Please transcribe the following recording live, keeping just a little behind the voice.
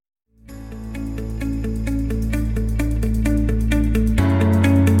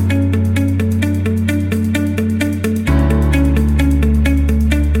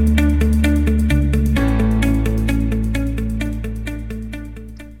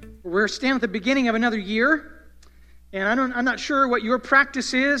We're standing at the beginning of another year, and I'm not sure what your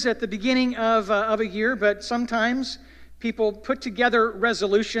practice is at the beginning of a year, but sometimes people put together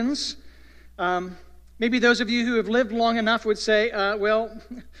resolutions. Maybe those of you who have lived long enough would say, well,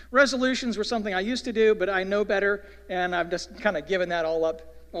 resolutions were something I used to do, but I know better, and I've just kind of given that all up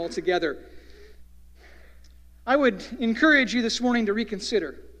altogether. I would encourage you this morning to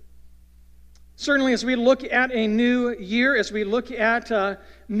reconsider. Certainly, as we look at a new year, as we look at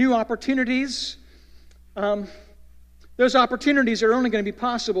new opportunities, those opportunities are only going to be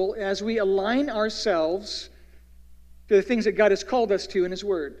possible as we align ourselves to the things that God has called us to in His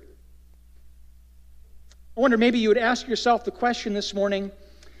Word. I wonder, maybe you would ask yourself the question this morning,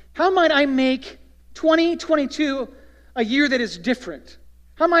 how might I make 2022 a year that is different?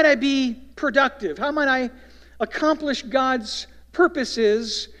 How might I be productive? How might I accomplish God's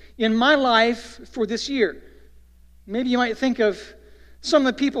purposes in my life for this year? Maybe you might think of some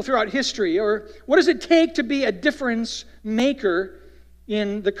of the people throughout history, or what does it take to be a difference maker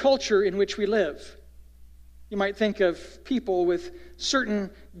in the culture in which we live? You might think of people with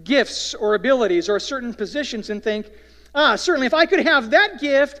certain gifts or abilities or certain positions and think, certainly if I could have that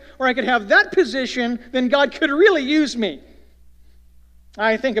gift or I could have that position, then God could really use me.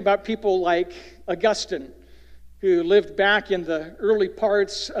 I think about people like Augustine, who lived back in the early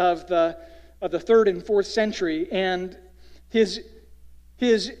parts of the 3rd and 4th century, and his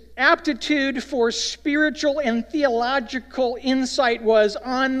aptitude for spiritual and theological insight was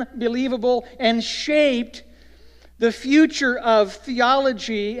unbelievable and shaped the future of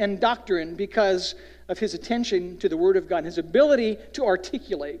theology and doctrine because of his attention to the Word of God and his ability to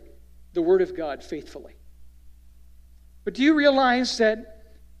articulate the Word of God faithfully. But do you realize that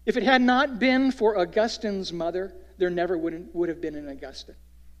if it had not been for Augustine's mother, there never would have been an Augustine?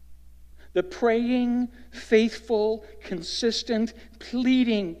 The praying, faithful, consistent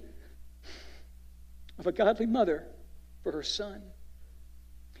pleading of a godly mother for her son.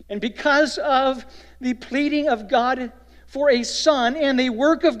 And because of the pleading of God for a son and the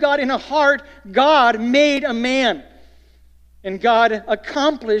work of God in a heart, God made a man. And God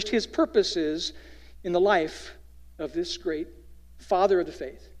accomplished His purposes in the life of this great father of the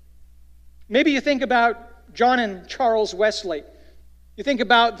faith. Maybe you think about John and Charles Wesley. You think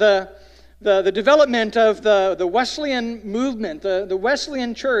about the development of the Wesleyan movement, the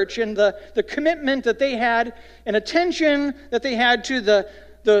Wesleyan church, and the commitment that they had and attention that they had to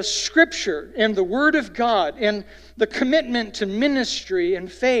the Scripture and the Word of God and the commitment to ministry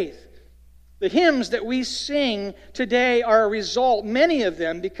and faith. The hymns that we sing today are a result, many of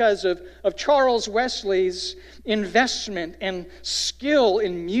them, because of Charles Wesley's investment and skill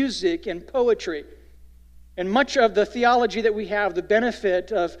in music and poetry. And much of the theology that we have, the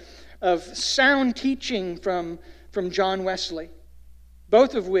benefit of sound teaching from John Wesley,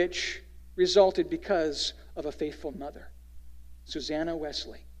 both of which resulted because of a faithful mother, Susanna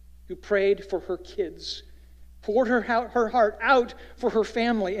Wesley, who prayed for her kids, poured her heart out for her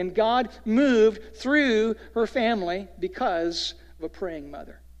family, and God moved through her family because of a praying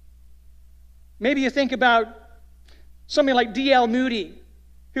mother. Maybe you think about somebody like D.L. Moody,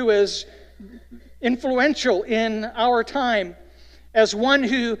 who was influential in our time as one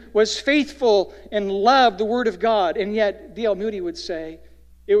who was faithful and loved the Word of God. And yet, D.L. Moody would say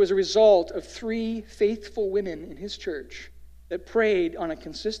it was a result of 3 faithful women in his church that prayed on a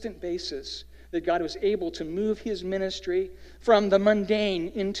consistent basis that God was able to move his ministry from the mundane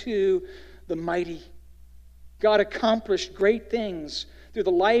into the mighty. God accomplished great things through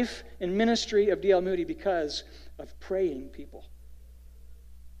the life and ministry of D.L. Moody because of praying people.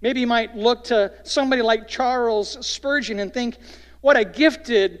 Maybe you might look to somebody like Charles Spurgeon and think, what a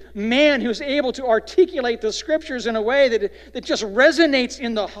gifted man who's able to articulate the Scriptures in a way that just resonates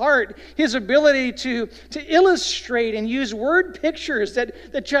in the heart. His ability to illustrate and use word pictures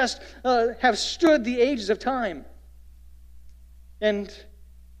that just have stood the ages of time. And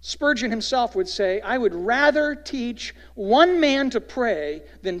Spurgeon himself would say, I would rather teach 1 man to pray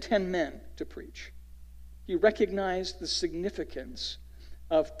than 10 men to preach. He recognized the significance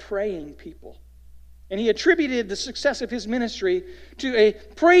of praying people. And he attributed the success of his ministry to a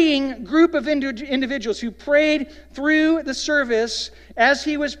praying group of individuals who prayed through the service as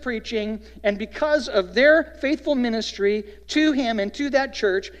he was preaching, and because of their faithful ministry to him and to that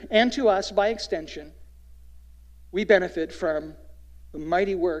church and to us by extension, we benefit from the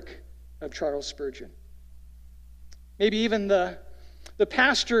mighty work of Charles Spurgeon. Maybe even the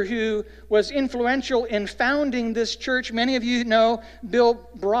pastor who was influential in founding this church, many of you know Bill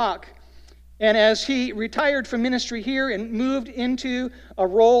Brock. And as he retired from ministry here and moved into a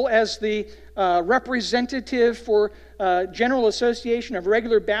role as the representative for General Association of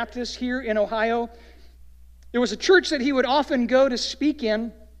Regular Baptists here in Ohio, there was a church that he would often go to speak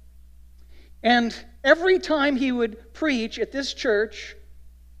in. And every time he would preach at this church,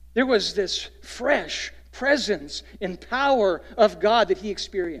 there was this fresh presence and power of God that he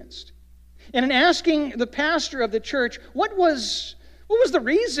experienced. And in asking the pastor of the church, what was the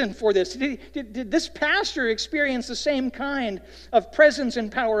reason for this? Did this pastor experience the same kind of presence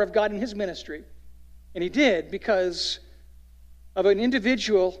and power of God in his ministry? And he did, because of an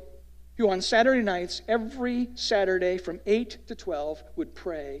individual who on Saturday nights, every Saturday from 8 to 12, would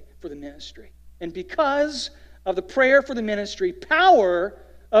pray for the ministry. And because of the prayer for the ministry, power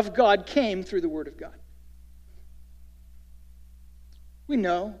of God came through the Word of God. We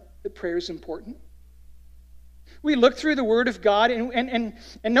know that prayer is important. We look through the Word of God, and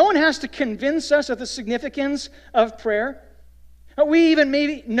no one has to convince us of the significance of prayer. We even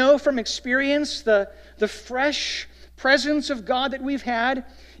maybe know from experience the fresh presence of God that we've had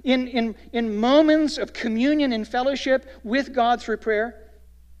in moments of communion and fellowship with God through prayer.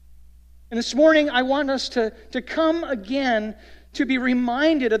 And this morning, I want us to come again to be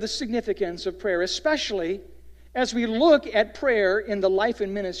reminded of the significance of prayer, especially as we look at prayer in the life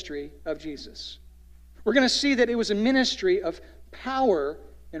and ministry of Jesus. We're going to see that it was a ministry of power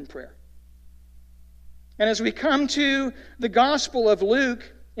in prayer. And as we come to the Gospel of Luke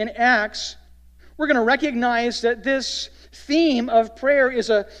in Acts, we're going to recognize that this theme of prayer is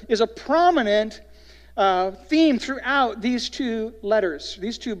a prominent theme throughout these two letters,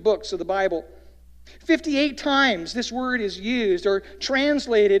 these two books of the Bible. 58 times this word is used or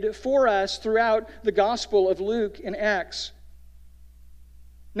translated for us throughout the Gospel of Luke and Acts.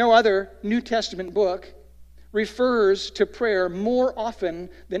 No other New Testament book refers to prayer more often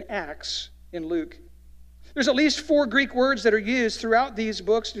than Acts in Luke. There's at least 4 Greek words that are used throughout these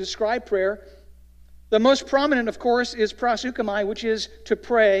books to describe prayer. The most prominent, of course, is proseuchomai, which is to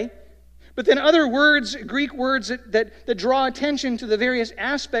pray. But then other words, Greek words that draw attention to the various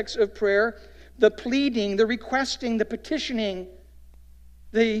aspects of prayer, the pleading, the requesting, the petitioning,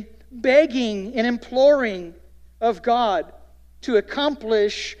 the begging and imploring of God to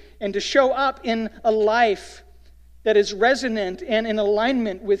accomplish and to show up in a life that is resonant and in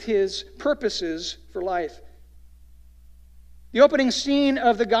alignment with His purposes for life. The opening scene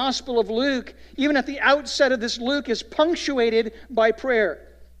of the Gospel of Luke, even at the outset of this Luke, is punctuated by prayer.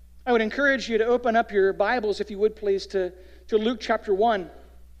 I would encourage you to open up your Bibles, if you would please, to Luke chapter 1.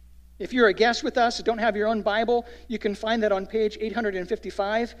 If you're a guest with us, don't have your own Bible, you can find that on page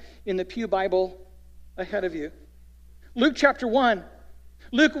 855 in the Pew Bible ahead of you. Luke chapter 1.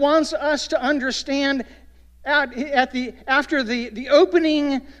 Luke wants us to understand after the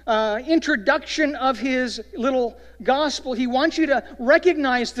opening introduction of his little gospel, he wants you to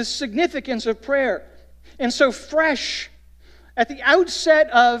recognize the significance of prayer. And so fresh, at the outset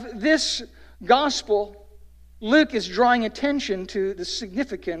of this gospel, Luke is drawing attention to the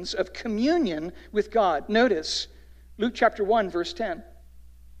significance of communion with God. Notice Luke chapter 1, verse 10.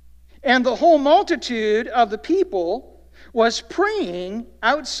 And the whole multitude of the people was praying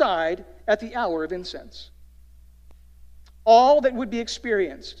outside at the hour of incense. All that would be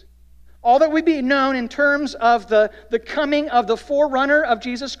experienced, all that would be known in terms of the coming of the forerunner of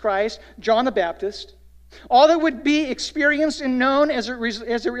Jesus Christ, John the Baptist, all that would be experienced and known as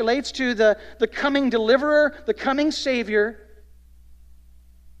it relates to the coming deliverer, the coming Savior,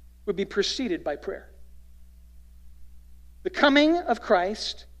 would be preceded by prayer. The coming of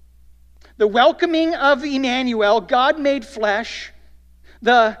Christ, the welcoming of Emmanuel, God made flesh,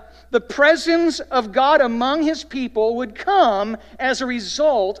 the presence of God among His people would come as a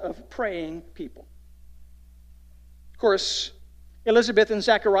result of praying people. Of course, Elizabeth and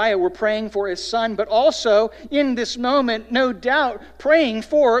Zechariah were praying for his son, but also in this moment, no doubt, praying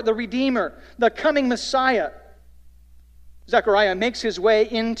for the Redeemer, the coming Messiah. Zechariah makes his way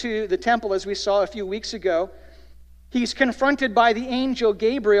into the temple, as we saw a few weeks ago. He's confronted by the angel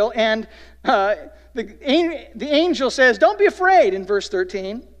Gabriel, and the angel says, "Don't be afraid," in verse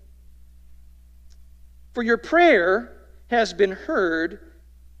 13. "For your prayer has been heard,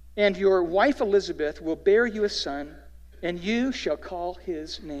 and your wife Elizabeth will bear you a son, and you shall call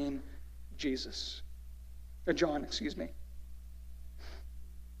his name Jesus." Or John, excuse me.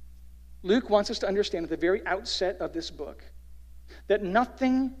 Luke wants us to understand at the very outset of this book that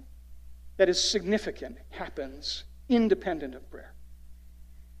nothing that is significant happens independent of prayer.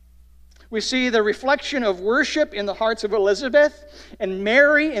 We see the reflection of worship in the hearts of Elizabeth and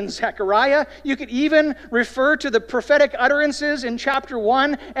Mary and Zechariah. You could even refer to the prophetic utterances in chapter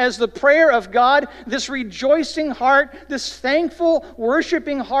 1 as the prayer of God, this rejoicing heart, this thankful,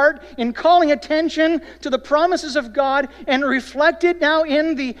 worshiping heart in calling attention to the promises of God and reflected now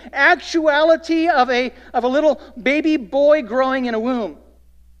in the actuality of a little baby boy growing in a womb.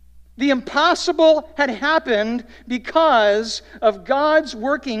 The impossible had happened because of God's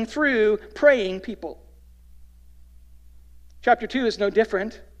working through praying people. Chapter 2 is no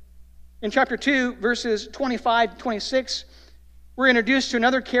different. In chapter 2, verses 25 to 26, we're introduced to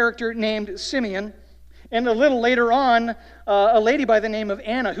another character named Simeon, and a little later on, a lady by the name of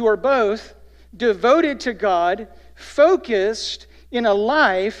Anna, who are both devoted to God, focused in a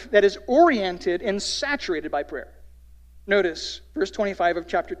life that is oriented and saturated by prayer. Notice verse 25 of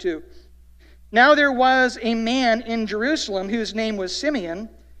chapter 2. Now there was a man in Jerusalem whose name was Simeon.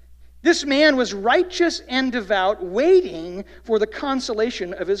 This man was righteous and devout, waiting for the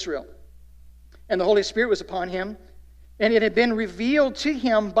consolation of Israel. And the Holy Spirit was upon him, and it had been revealed to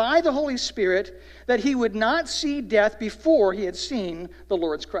him by the Holy Spirit that he would not see death before he had seen the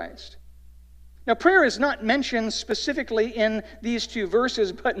Lord's Christ. Now prayer is not mentioned specifically in these two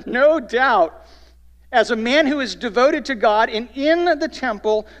verses, but no doubt, as a man who is devoted to God and in the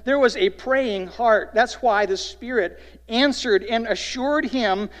temple, there was a praying heart. That's why the Spirit answered and assured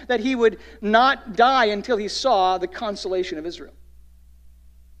him that he would not die until he saw the consolation of Israel.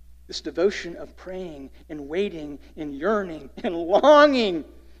 This devotion of praying and waiting and yearning and longing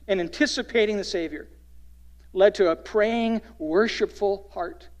and anticipating the Savior led to a praying, worshipful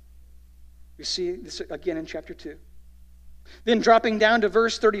heart. We see this again in chapter 2. Then dropping down to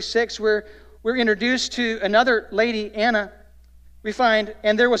verse 36, where we're introduced to another lady, Anna. We find,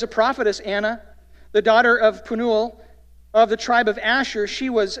 and there was a prophetess, Anna, the daughter of Penuel, of the tribe of Asher.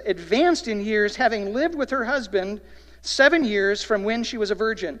 She was advanced in years, having lived with her husband 7 years from when she was a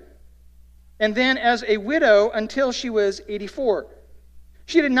virgin, and then as a widow until she was 84.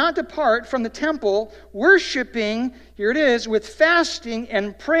 She did not depart from the temple, worshiping, here it is, with fasting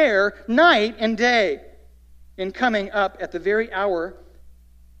and prayer night and day. And coming up at the very hour,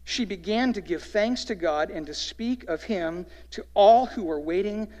 she began to give thanks to God and to speak of him to all who were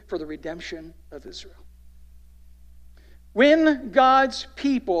waiting for the redemption of Israel. When God's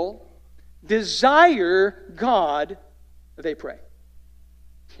people desire God, they pray.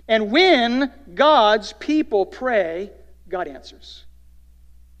 And when God's people pray, God answers.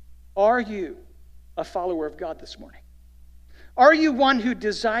 Are you a follower of God this morning? Are you one who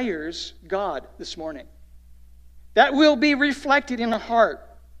desires God this morning? That will be reflected in a heart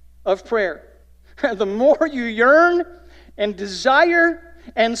of prayer. The more you yearn and desire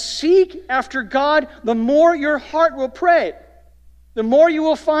and seek after God, the more your heart will pray. The more you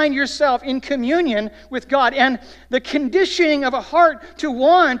will find yourself in communion with God. And the conditioning of a heart to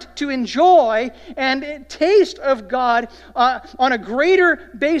want to enjoy and taste of God on a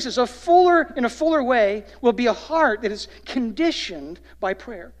greater basis, in a fuller way, will be a heart that is conditioned by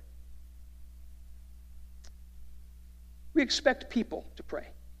prayer. We expect people to pray,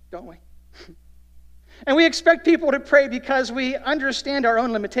 don't we? And we expect people to pray because we understand our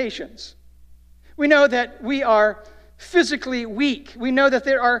own limitations. We know that we are physically weak. We know that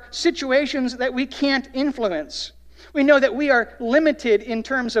there are situations that we can't influence. We know that we are limited in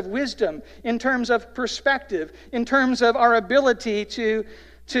terms of wisdom, in terms of perspective, in terms of our ability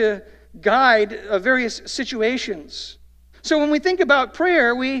to guide various situations. So when we think about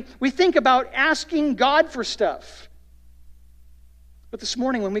prayer, we think about asking God for stuff. But this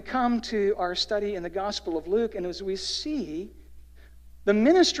morning, when we come to our study in the Gospel of Luke, and as we see the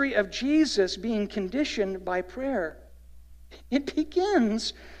ministry of Jesus being conditioned by prayer, it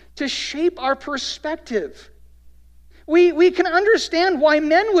begins to shape our perspective. We can understand why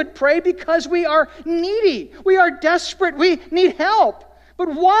men would pray because we are needy. We are desperate. We need help.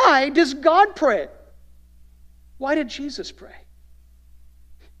 But why does God pray? Why did Jesus pray?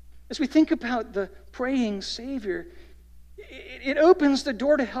 As we think about the praying Savior, it opens the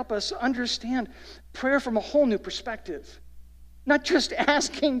door to help us understand prayer from a whole new perspective. Not just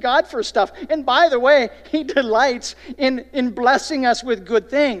asking God for stuff. And by the way, He delights in blessing us with good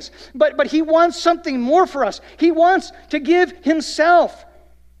things. But He wants something more for us. He wants to give Himself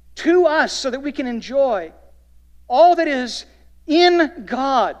to us so that we can enjoy all that is in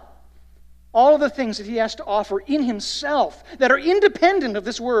God. All of the things that He has to offer in Himself that are independent of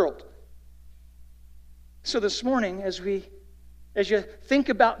this world. So this morning, as you think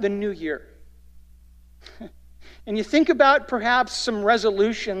about the new year, and you think about perhaps some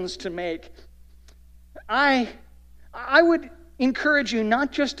resolutions to make, I would encourage you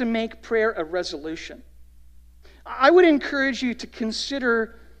not just to make prayer a resolution. I would encourage you to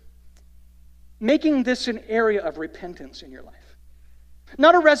consider making this an area of repentance in your life.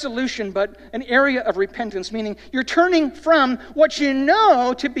 Not a resolution, but an area of repentance, meaning you're turning from what you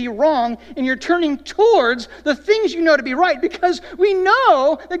know to be wrong and you're turning towards the things you know to be right, because we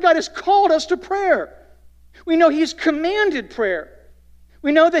know that God has called us to prayer. We know He's commanded prayer.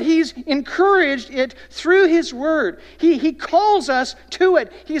 We know that He's encouraged it through His Word. He calls us to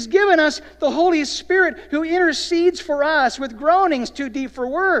it. He's given us the Holy Spirit who intercedes for us with groanings too deep for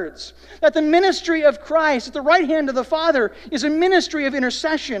words. That the ministry of Christ at the right hand of the Father is a ministry of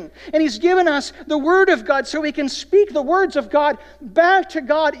intercession. And He's given us the Word of God so we can speak the words of God back to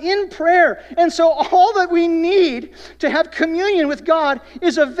God in prayer. And so all that we need to have communion with God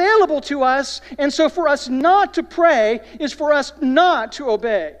is available to us. And so for us not to pray is for us not to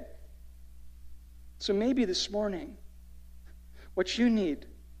obey. So maybe this morning, what you need,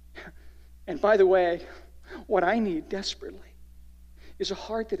 and by the way, what I need desperately, is a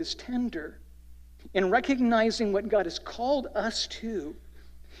heart that is tender in recognizing what God has called us to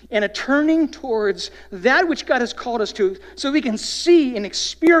and a turning towards that which God has called us to so we can see and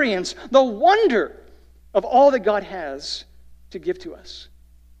experience the wonder of all that God has to give to us.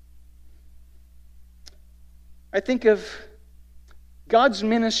 I think of God's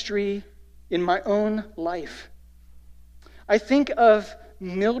ministry in my own life. I think of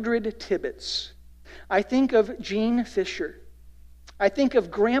Mildred Tibbetts. I think of Gene Fisher. I think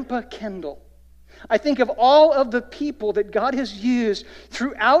of Grandpa Kendall. I think of all of the people that God has used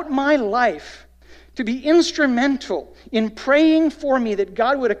throughout my life to be instrumental in praying for me that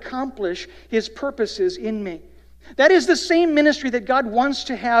God would accomplish His purposes in me. That is the same ministry that God wants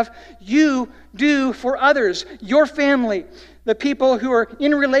to have you do for others, your family, the people who are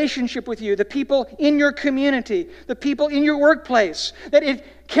in relationship with you, the people in your community, the people in your workplace. That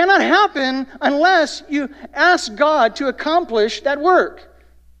it cannot happen unless you ask God to accomplish that work.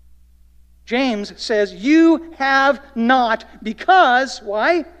 James says, you have not because,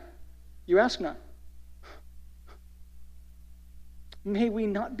 why? You ask not. May we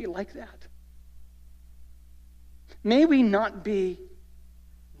not be like that. May we not be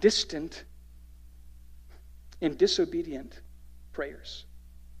distant and disobedient prayers.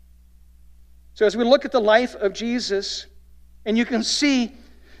 So as we look at the life of Jesus, and you can see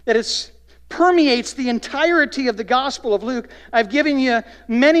that it permeates the entirety of the Gospel of Luke, I've given you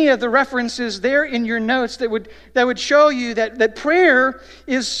many of the references there in your notes that would show you that prayer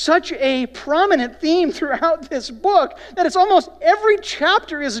is such a prominent theme throughout this book that it's almost every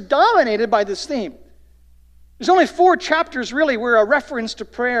chapter is dominated by this theme. There's only 4 chapters really where a reference to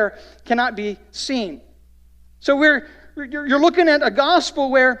prayer cannot be seen. So you're looking at a gospel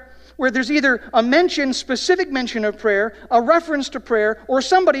where there's either a specific mention of prayer, a reference to prayer, or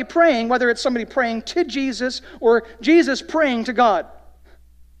somebody praying, whether it's somebody praying to Jesus or Jesus praying to God.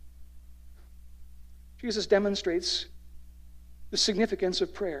 Jesus demonstrates the significance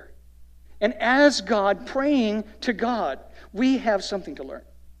of prayer. And as God praying to God, we have something to learn.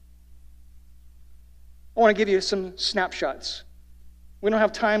 I want to give you some snapshots. We don't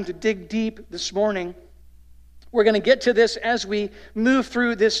have time to dig deep this morning. We're going to get to this as we move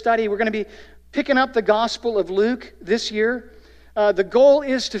through this study. We're going to be picking up the Gospel of Luke this year. The goal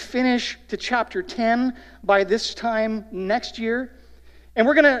is to finish to chapter 10 by this time next year. And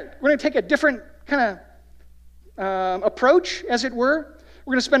we're going to take a different kind of approach, as it were.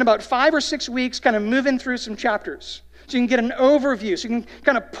 We're going to spend about 5 or 6 weeks kind of moving through some chapters. So you can get an overview, so you can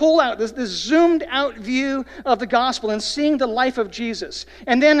kind of pull out this zoomed out view of the gospel and seeing the life of Jesus.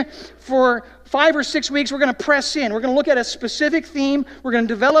 And then for 5 or 6 weeks, we're going to press in. We're going to look at a specific theme. We're going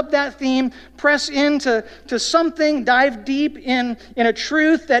to develop that theme, press into something, dive deep in a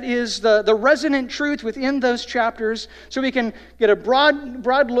truth that is the resonant truth within those chapters, so we can get a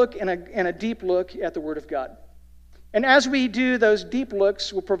broad look and a deep look at the Word of God. And as we do those deep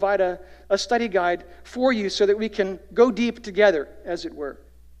looks, we'll provide a study guide for you so that we can go deep together, as it were.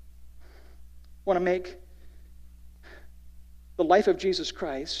 I want to make the life of Jesus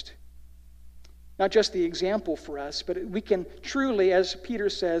Christ not just the example for us, but we can truly, as Peter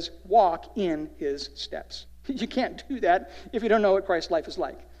says, walk in His steps. You can't do that if you don't know what Christ's life is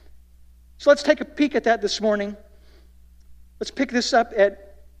like. So let's take a peek at that this morning. Let's pick this up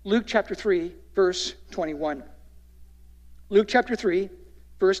at Luke chapter 3, verse 21. Luke chapter 3,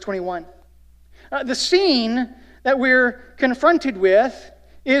 verse 21. The scene that we're confronted with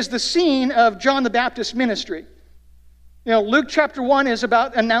is the scene of John the Baptist's ministry. You know, Luke chapter 1 is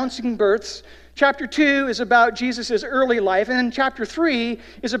about announcing births. Chapter 2 is about Jesus' early life. And then chapter 3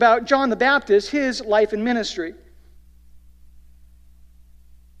 is about John the Baptist, his life and ministry.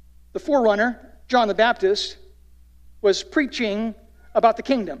 The forerunner, John the Baptist, was preaching about the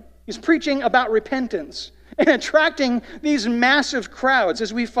kingdom. He's preaching about repentance and attracting these massive crowds,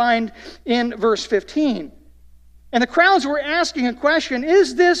 as we find in verse 15. And the crowds were asking a question,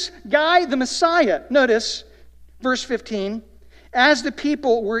 is this guy the Messiah? Notice verse 15. As the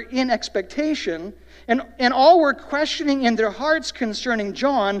people were in expectation, and all were questioning in their hearts concerning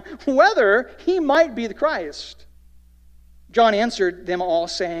John, whether he might be the Christ. John answered them all,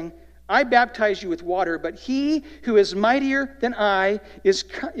 saying, I baptize you with water, but he who is mightier than I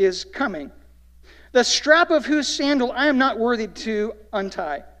is coming, the strap of whose sandal I am not worthy to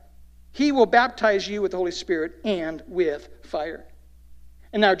untie. He will baptize you with the Holy Spirit and with fire.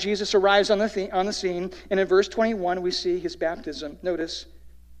 And now Jesus arrives on the scene, and in verse 21 we see his baptism. Notice,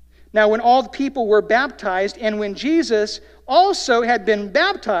 now when all the people were baptized, and when Jesus also had been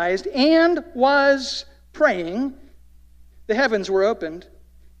baptized and was praying, the heavens were opened,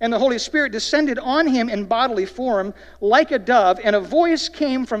 and the Holy Spirit descended on him in bodily form like a dove, and a voice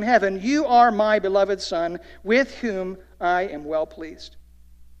came from heaven, You are my beloved Son, with whom I am well pleased.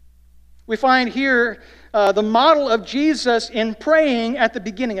 We find here the model of Jesus in praying at the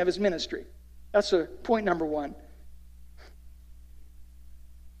beginning of his ministry. That's point number one.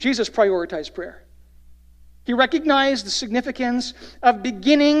 Jesus prioritized prayer. He recognized the significance of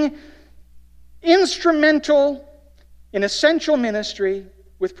beginning instrumental and essential ministry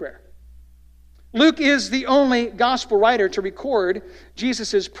with prayer. Luke is the only gospel writer to record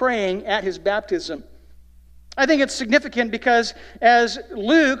Jesus' praying at his baptism. I think it's significant because as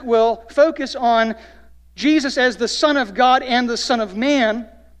Luke will focus on Jesus as the Son of God and the Son of Man,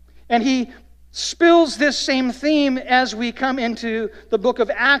 and he spills this same theme as we come into the book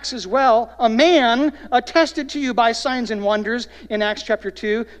of Acts as well. A man attested to you by signs and wonders in Acts chapter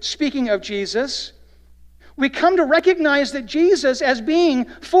 2, speaking of Jesus. We come to recognize that Jesus, as being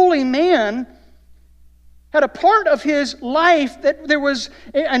fully man, had a part of his life that there was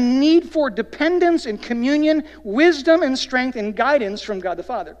a need for dependence and communion, wisdom and strength and guidance from God the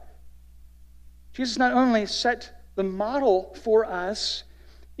Father. Jesus not only set the model for us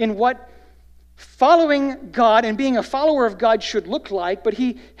in what following God and being a follower of God should look like, but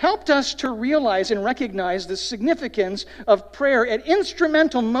he helped us to realize and recognize the significance of prayer at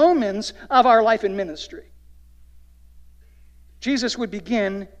instrumental moments of our life and ministry. Jesus would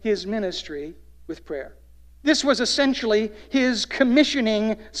begin his ministry with prayer. This was essentially his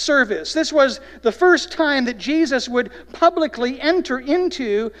commissioning service. This was the first time that Jesus would publicly enter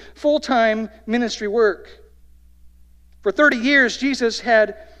into full-time ministry work. For 30 years, Jesus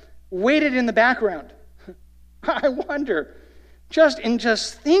had waited in the background. I wonder, just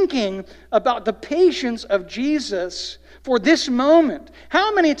thinking about the patience of Jesus for this moment,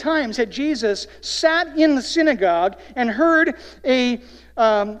 how many times had Jesus sat in the synagogue and heard a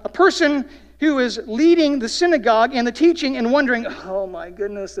person who is leading the synagogue and the teaching and wondering, oh my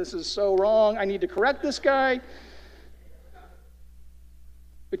goodness, this is so wrong. I need to correct this guy.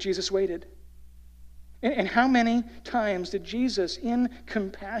 But Jesus waited. And how many times did Jesus, in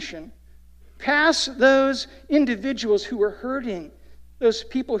compassion, pass those individuals who were hurting, those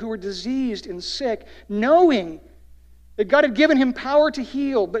people who were diseased and sick, knowing that God had given him power to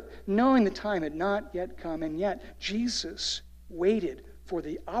heal, but knowing the time had not yet come, and yet Jesus waited for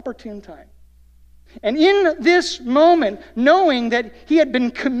the opportune time. And in this moment, knowing that he had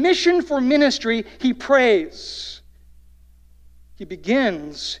been commissioned for ministry, he prays. He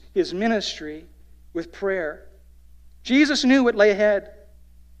begins his ministry with prayer. Jesus knew what lay ahead.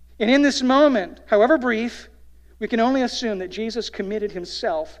 And in this moment, however brief, we can only assume that Jesus committed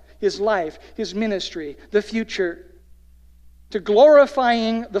himself, his life, his ministry, the future, to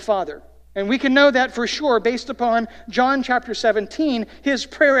glorifying the Father. And we can know that for sure based upon John chapter 17, his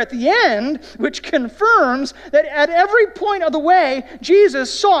prayer at the end, which confirms that at every point of the way,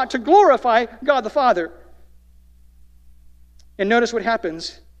 Jesus sought to glorify God the Father. And notice what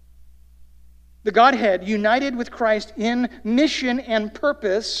happens. The Godhead, united with Christ in mission and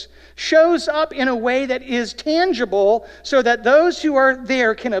purpose, shows up in a way that is tangible so that those who are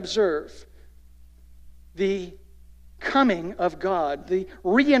there can observe the coming of God, the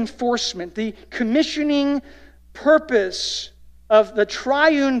reinforcement, the commissioning purpose of the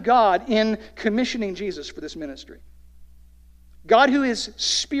triune God in commissioning Jesus for this ministry. God, who is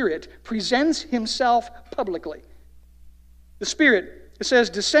Spirit, presents himself publicly. The Spirit, it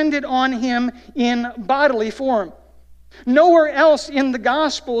says, descended on him in bodily form. Nowhere else in the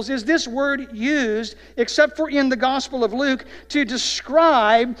Gospels is this word used, except for in the Gospel of Luke, to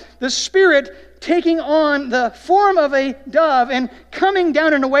describe the Spirit taking on the form of a dove and coming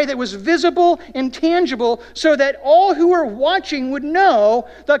down in a way that was visible and tangible, so that all who were watching would know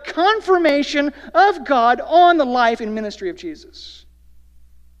the confirmation of God on the life and ministry of Jesus.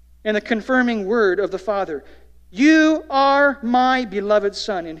 And the confirming word of the Father, "You are my beloved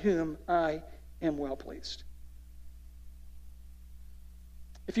Son, in whom I am well pleased."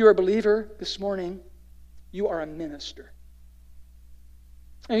 If you are a believer this morning, you are a minister.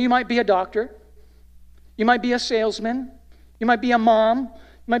 And you might be a doctor. You might be a salesman. You might be a mom.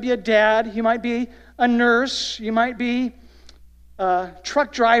 You might be a dad. You might be a nurse. You might be a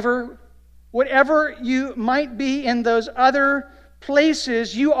truck driver. Whatever you might be in those other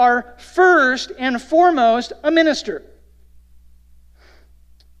places, you are first and foremost a minister.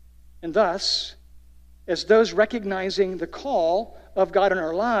 And thus, as those recognizing the call of God in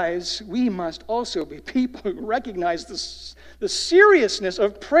our lives, we must also be people who recognize the seriousness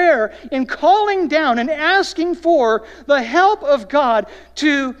of prayer in calling down and asking for the help of God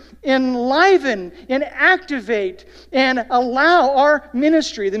to enliven and activate and allow our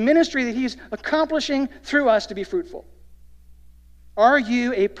ministry, the ministry that He's accomplishing through us, to be fruitful. Are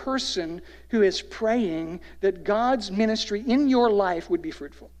you a person who is praying that God's ministry in your life would be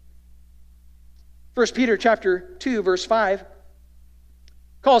fruitful? 1 Peter chapter 2, verse 5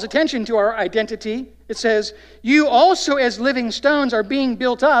 calls attention to our identity. It says, "You also as living stones are being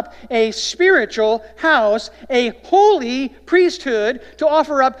built up a spiritual house, a holy priesthood, to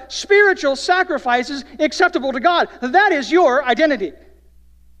offer up spiritual sacrifices acceptable to God." That is your identity.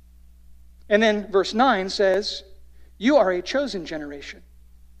 And then verse 9 says, "You are a chosen generation,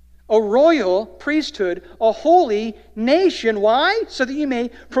 a royal priesthood, a holy nation." Why? So that you may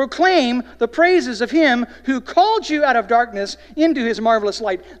proclaim the praises of Him who called you out of darkness into His marvelous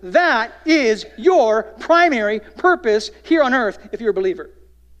light. That is your primary purpose here on earth if you're a believer.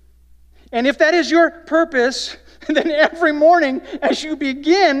 And if that is your purpose, then every morning as you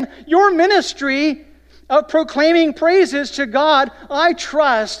begin your ministry of proclaiming praises to God, I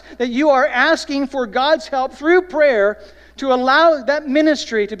trust that you are asking for God's help through prayer to allow that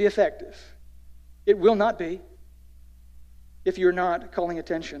ministry to be effective. It will not be if you're not calling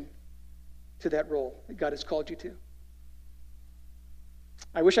attention to that role that God has called you to.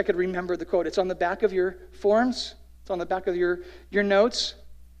 I wish I could remember the quote. It's on the back of your forms. It's on the back of your notes.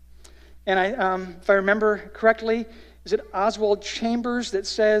 And if I remember correctly, is it Oswald Chambers that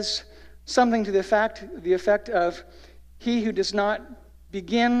says something to the effect of, "He who does not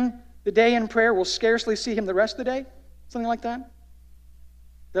begin the day in prayer will scarcely see Him the rest of the day"? Something like that?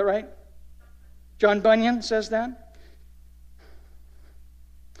 Is that right? John Bunyan says that.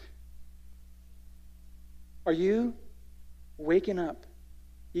 Are you waking up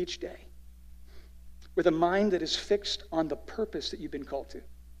each day with a mind that is fixed on the purpose that you've been called to?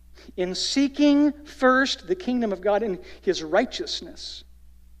 In seeking first the kingdom of God and His righteousness,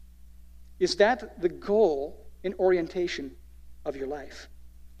 is that the goal and orientation of your life?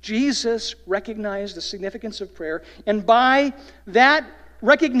 Jesus recognized the significance of prayer, and by that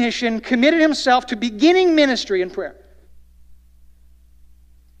recognition committed Himself to beginning ministry in prayer.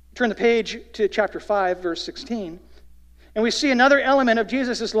 Turn the page to chapter 5, verse 16, and we see another element of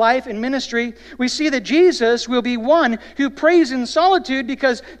Jesus' life and ministry. We see that Jesus will be one who prays in solitude,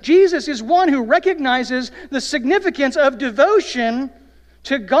 because Jesus is one who recognizes the significance of devotion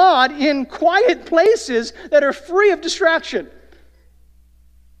to God in quiet places that are free of distraction.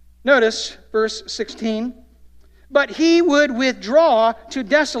 Notice verse 16. "But He would withdraw to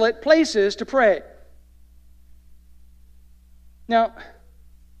desolate places to pray." Now,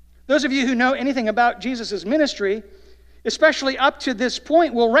 those of you who know anything about Jesus' ministry, especially up to this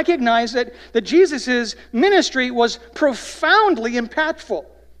point, will recognize that Jesus' ministry was profoundly impactful.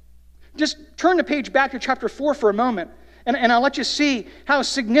 Just turn the page back to chapter 4 for a moment, and I'll let you see how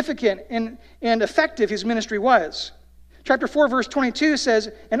significant and effective His ministry was. Chapter 4, verse 22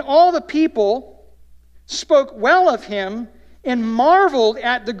 says, "And all the people spoke well of Him and marveled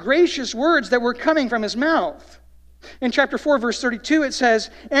at the gracious words that were coming from His mouth." In chapter 4, verse 32, it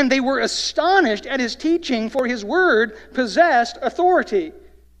says, "And they were astonished at His teaching, for His word possessed authority."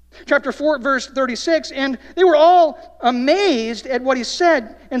 Chapter 4, verse 36, "And they were all amazed at what He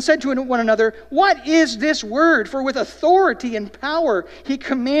said, and said to one another, 'What is this word? For with authority and power He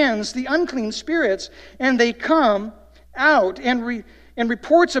commands the unclean spirits, and they come out,' and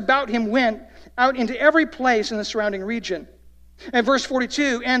reports about Him went out into every place in the surrounding region." And verse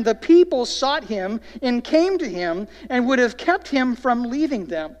 42, "And the people sought Him and came to Him and would have kept Him from leaving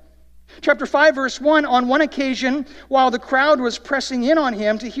them. Chapter 5, verse 1, on one occasion, while the crowd was pressing in on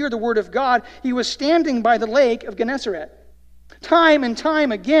him to hear the word of God, he was standing by the lake of Gennesaret. Time and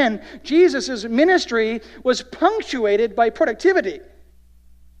time again, Jesus' ministry was punctuated by productivity.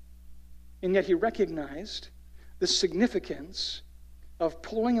 And yet he recognized the significance of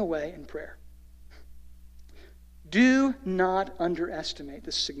pulling away in prayer. Do not underestimate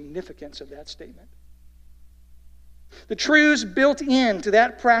the significance of that statement. The truths built into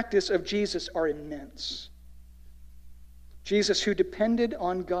that practice of Jesus are immense. Jesus, who depended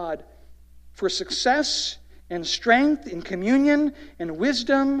on God for success and strength in communion and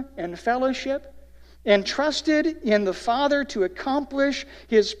wisdom and fellowship, and trusted in the Father to accomplish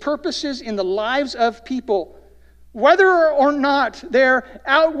his purposes in the lives of people, whether or not their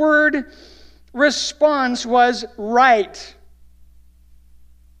outward response was right.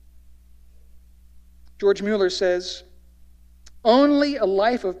 George Mueller says, only a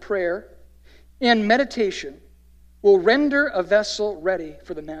life of prayer and meditation will render a vessel ready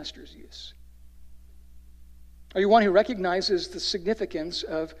for the master's use. Are you one who recognizes the significance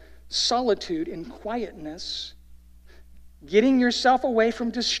of solitude and quietness, getting yourself away from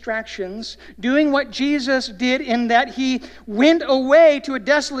distractions, doing what Jesus did in that he went away to a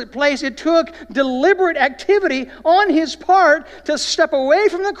desolate place? It took deliberate activity on his part to step away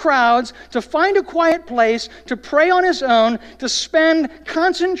from the crowds, to find a quiet place, to pray on his own, to spend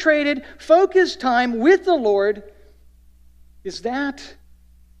concentrated, focused time with the Lord. Is that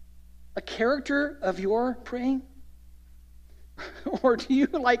a character of your praying? Or do you,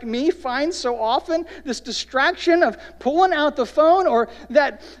 like me, find so often this distraction of pulling out the phone, or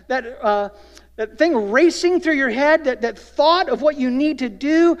that thing racing through your head, that thought of what you need to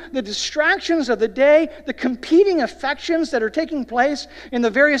do, the distractions of the day, the competing affections that are taking place in the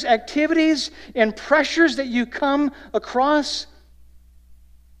various activities and pressures that you come across?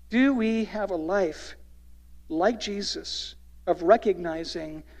 Do we have a life like Jesus of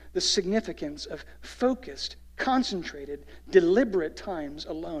recognizing the significance of focused, concentrated, deliberate times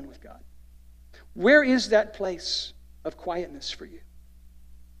alone with God? Where is that place of quietness for you?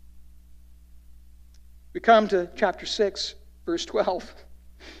 We come to chapter 6, verse 12.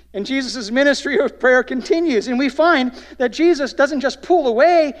 And Jesus' ministry of prayer continues. And we find that Jesus doesn't just pull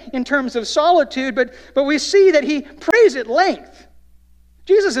away in terms of solitude, but we see that he prays at length.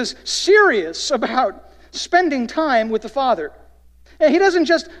 Jesus is serious about spending time with the Father. And he doesn't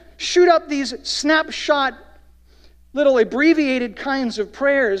just shoot up these snapshot, little abbreviated kinds of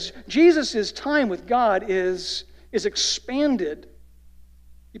prayers. Jesus' time with God is expanded.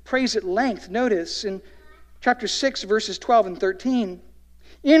 He prays at length. Notice in chapter 6, verses 12 and 13.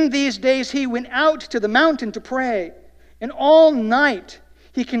 In these days he went out to the mountain to pray, and all night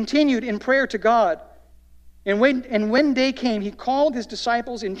he continued in prayer to God. And when day came, he called his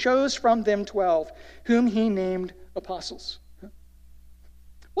disciples and chose from them 12, whom he named apostles.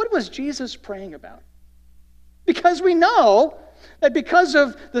 What was Jesus praying about? Because we know that because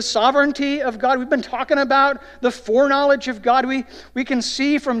of the sovereignty of God, we've been talking about the foreknowledge of God. We can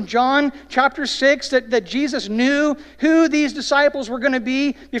see from John chapter 6 that Jesus knew who these disciples were going to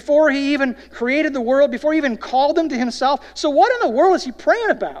be before he even created the world, before he even called them to himself. So what in the world is he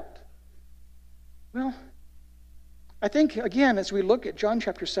praying about? Well, I think, again, as we look at John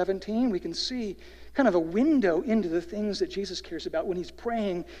chapter 17, we can see kind of a window into the things that Jesus cares about when he's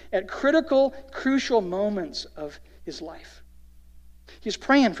praying at critical, crucial moments of his life. He's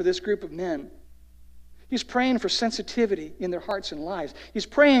praying for this group of men. He's praying for sensitivity in their hearts and lives. He's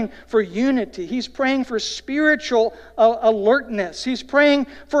praying for unity. He's praying for spiritual alertness. He's praying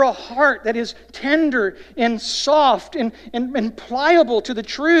for a heart that is tender and soft and pliable to the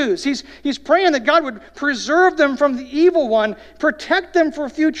truths. He's praying that God would preserve them from the evil one, protect them for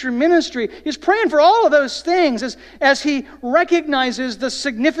future ministry. He's praying for all of those things as he recognizes the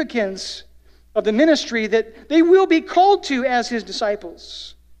significance of the ministry that they will be called to as his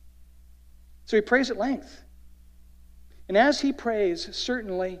disciples. So he prays at length. And as he prays,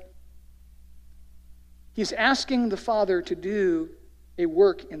 certainly, he's asking the Father to do a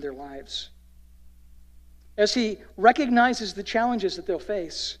work in their lives. As he recognizes the challenges that they'll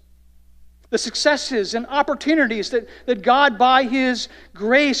face, the successes and opportunities that God, by his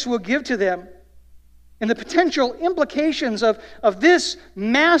grace, will give to them, and the potential implications of this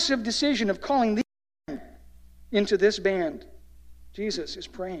massive decision of calling these men into this band, Jesus is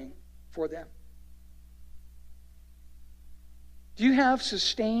praying for them. Do you have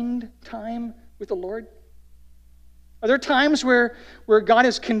sustained time with the Lord? Are there times where God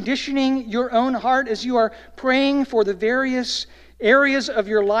is conditioning your own heart as you are praying for the various areas of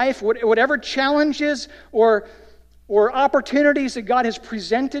your life, whatever challenges or or opportunities that God has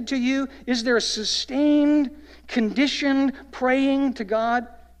presented to you? Is there a sustained, conditioned praying to God?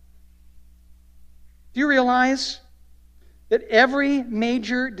 Do you realize that every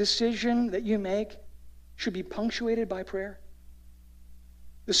major decision that you make should be punctuated by prayer?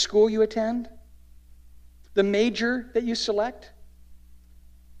 The school you attend, the major that you select,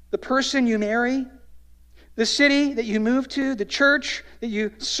 the person you marry, the city that you move to, the church that you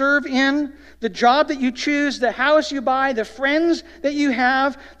serve in, the job that you choose, the house you buy, the friends that you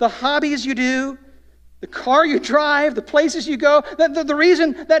have, the hobbies you do, the car you drive, the places you go. The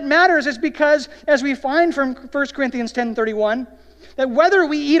reason that matters is because, as we find from 1 Corinthians 10:31, that whether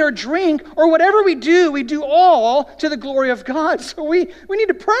we eat or drink or whatever we do all to the glory of God. So we need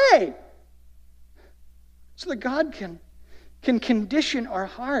to pray so that God can condition our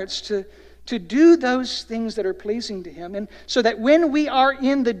hearts to do those things that are pleasing to Him, and so that when we are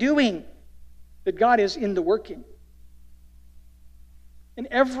in the doing, that God is in the working. And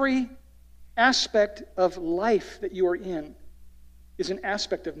every aspect of life that you are in is an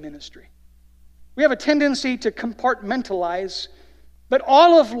aspect of ministry. We have a tendency to compartmentalize, but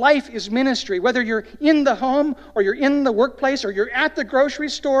all of life is ministry. Whether you're in the home, or you're in the workplace, or you're at the grocery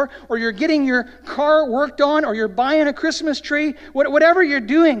store, or you're getting your car worked on, or you're buying a Christmas tree, whatever you're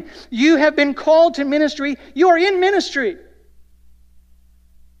doing, you have been called to ministry. You are in ministry.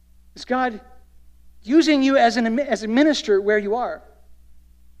 Is God using you as a minister where you are?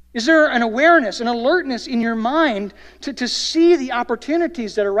 Is there an awareness, an alertness in your mind to see the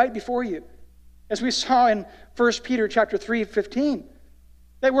opportunities that are right before you? As we saw in 1 Peter chapter 3:15.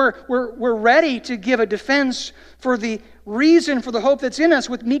 That we're ready to give a defense for the reason for the hope that's in us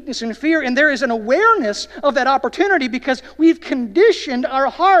with meekness and fear. And there is an awareness of that opportunity because we've conditioned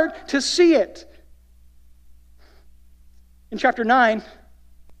our heart to see it. In chapter 9,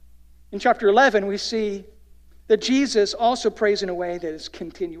 in chapter 11, we see that Jesus also prays in a way that is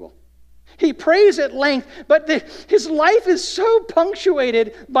continual. He prays at length, but his life is so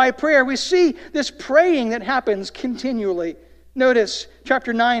punctuated by prayer. We see this praying that happens continually. Notice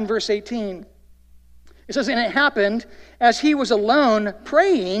chapter 9, verse 18. It says, "And it happened, as he was alone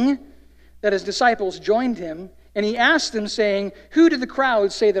praying, that his disciples joined him, and he asked them, saying, 'Who do the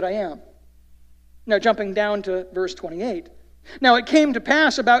crowds say that I am?'" Now jumping down to verse 28. "Now it came to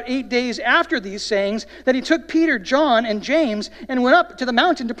pass about 8 days after these sayings that he took Peter, John, and James, and went up to the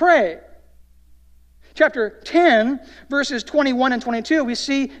mountain to pray." Chapter 10, verses 21 and 22, we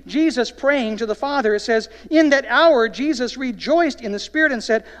see Jesus praying to the Father. It says, "In that hour Jesus rejoiced in the Spirit and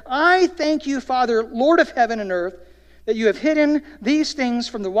said, 'I thank you, Father, Lord of heaven and earth, that you have hidden these things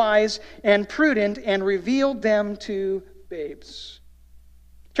from the wise and prudent and revealed them to babes.'"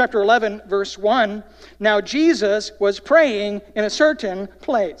 Chapter 11, verse 1, "Now Jesus was praying in a certain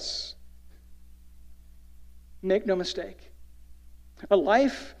place." Make no mistake, a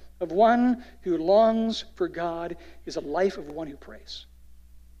life of one who longs for God is a life of one who prays.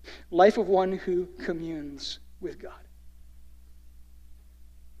 Life of one who communes with God.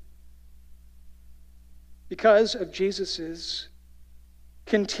 Because of Jesus'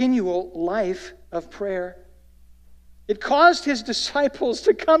 continual life of prayer, it caused his disciples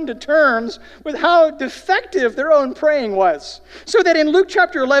to come to terms with how defective their own praying was. So that in Luke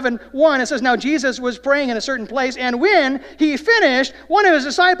chapter 11:1, it says, "Now Jesus was praying in a certain place, and when he finished, one of his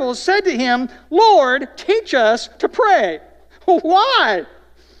disciples said to him, 'Lord, teach us to pray.'" Why?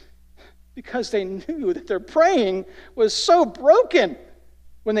 Because they knew that their praying was so broken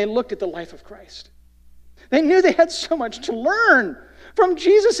when they looked at the life of Christ. They knew they had so much to learn from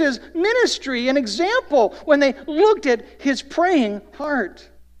Jesus' ministry and example when they looked at his praying heart.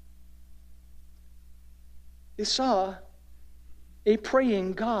 They saw a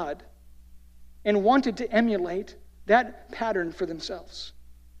praying God and wanted to emulate that pattern for themselves.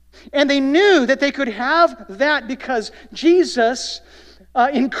 And they knew that they could have that because Jesus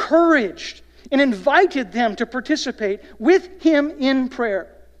encouraged and invited them to participate with him in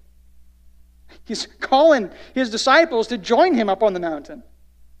prayer. He's calling his disciples to join him up on the mountain.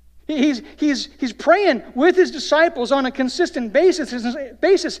 He's praying with his disciples on a consistent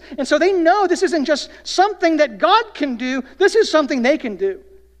basis. And so they know this isn't just something that God can do. This is something they can do.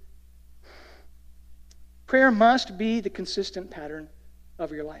 Prayer must be the consistent pattern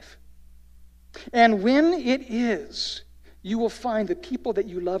of your life. And when it is, you will find the people that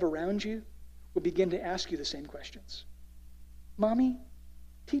you love around you will begin to ask you the same questions. Mommy,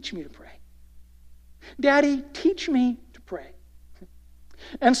 teach me to pray. Daddy, teach me to pray.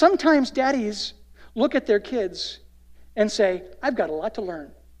 And sometimes daddies look at their kids and say, I've got a lot to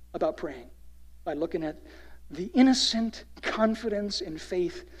learn about praying by looking at the innocent confidence and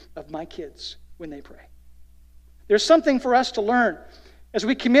faith of my kids when they pray. There's something for us to learn as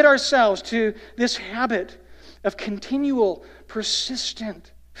we commit ourselves to this habit of continual,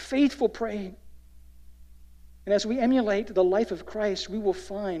 persistent, faithful praying. And as we emulate the life of Christ, we will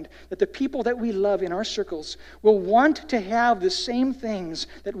find that the people that we love in our circles will want to have the same things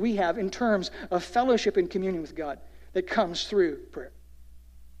that we have in terms of fellowship and communion with God that comes through prayer.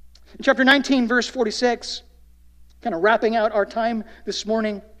 In chapter 19, verse 46, kind of wrapping out our time this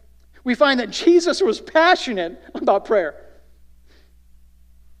morning, we find that Jesus was passionate about prayer.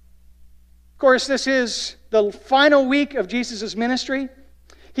 Of course, this is the final week of Jesus' ministry.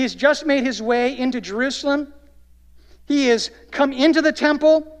 He's just made his way into Jerusalem. He has come into the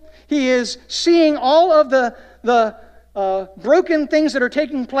temple. He is seeing all of the broken things that are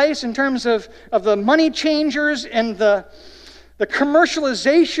taking place in terms of the money changers and the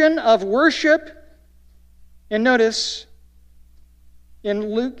commercialization of worship. And notice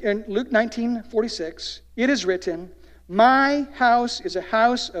in Luke 19:46, it is written, "My house is a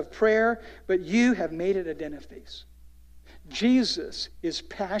house of prayer, but you have made it a den of thieves." Jesus is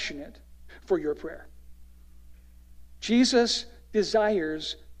passionate for your prayer. Jesus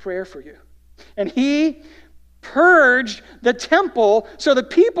desires prayer for you. And he purged the temple so the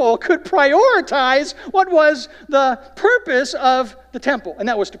people could prioritize what was the purpose of the temple, and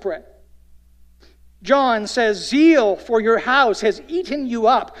that was to pray. John says, "Zeal for your house has eaten you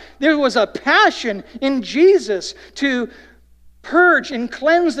up." There was a passion in Jesus to purge and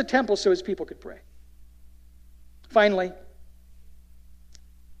cleanse the temple so his people could pray. Finally,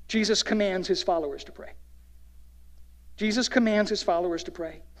 Jesus commands his followers to pray. Jesus commands his followers to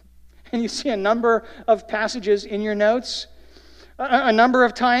pray. And you see a number of passages in your notes, a number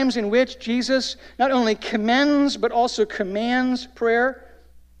of times in which Jesus not only commends but also commands prayer.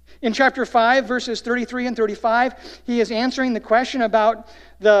 In chapter 5, verses 33 and 35, he is answering the question about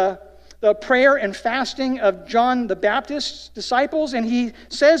the prayer and fasting of John the Baptist's disciples. And he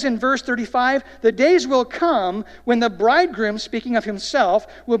says in verse 35, "The days will come when the bridegroom," speaking of himself,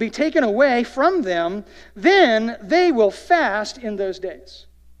 "will be taken away from them. Then they will fast in those days."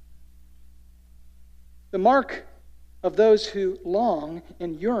 The mark of those who long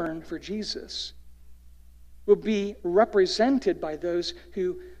and yearn for Jesus will be represented by those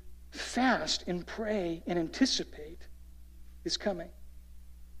who fast and pray and anticipate his coming.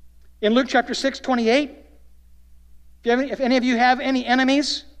 In Luke chapter 6:28, if any of you have any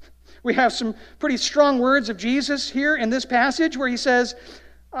enemies, we have some pretty strong words of Jesus here in this passage where he says,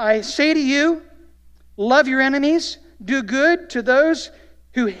 "I say to you, love your enemies, do good to those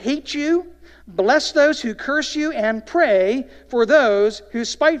who hate you, bless those who curse you, and pray for those who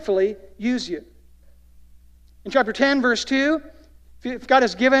spitefully use you." In chapter 10, verse 2, if God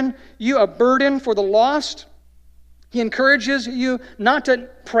has given you a burden for the lost, he encourages you not to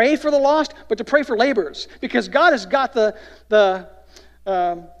pray for the lost, but to pray for laborers, because God has got the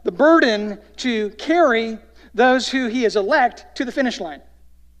burden to carry those who he has elect to the finish line.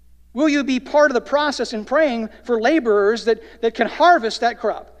 Will you be part of the process in praying for laborers that can harvest that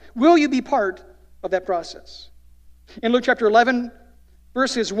crop? Will you be part of that process? In Luke chapter 11,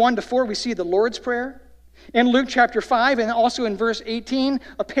 verses 1 to 4, we see the Lord's Prayer. In Luke chapter 5 and also in verse 18,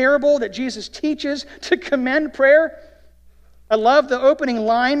 a parable that Jesus teaches to commend prayer. I love the opening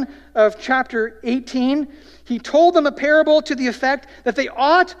line of chapter 18. He told them a parable to the effect that they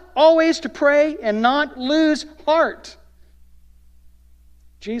ought always to pray and not lose heart.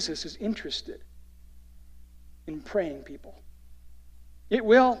 Jesus is interested in praying people. It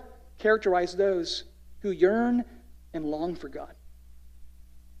will characterize those who yearn and long for God.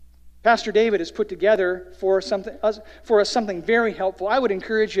 Pastor David has put together for us something very helpful. I would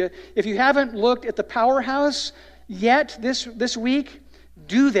encourage you, if you haven't looked at the Powerhouse yet this week,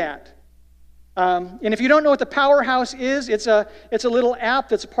 do that. And if you don't know what the Powerhouse is, it's a little app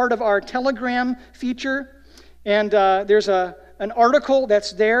that's a part of our Telegram feature. And there's an article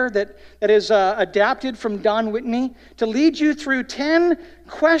that's there that is adapted from Don Whitney to lead you through 10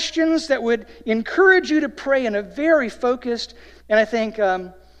 questions that would encourage you to pray in a very focused and I think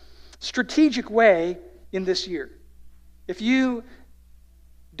strategic way in this year. If you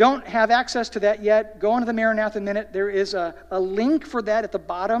don't have access to that yet, go onto the Maranatha Minute. There is a link for that at the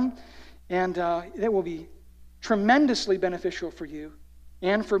bottom, and it will be tremendously beneficial for you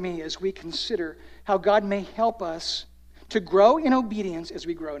and for me as we consider how God may help us to grow in obedience as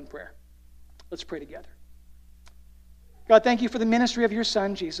we grow in prayer. Let's pray together. God, thank you for the ministry of your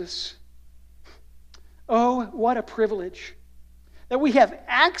Son, Jesus. Oh, what a privilege that we have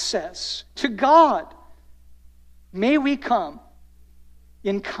access to God. May we come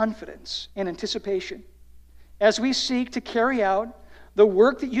in confidence and anticipation as we seek to carry out the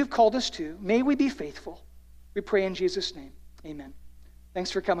work that you've called us to. May we be faithful. We pray in Jesus' name. Amen.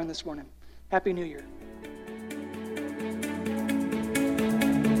 Thanks for coming this morning. Happy New Year.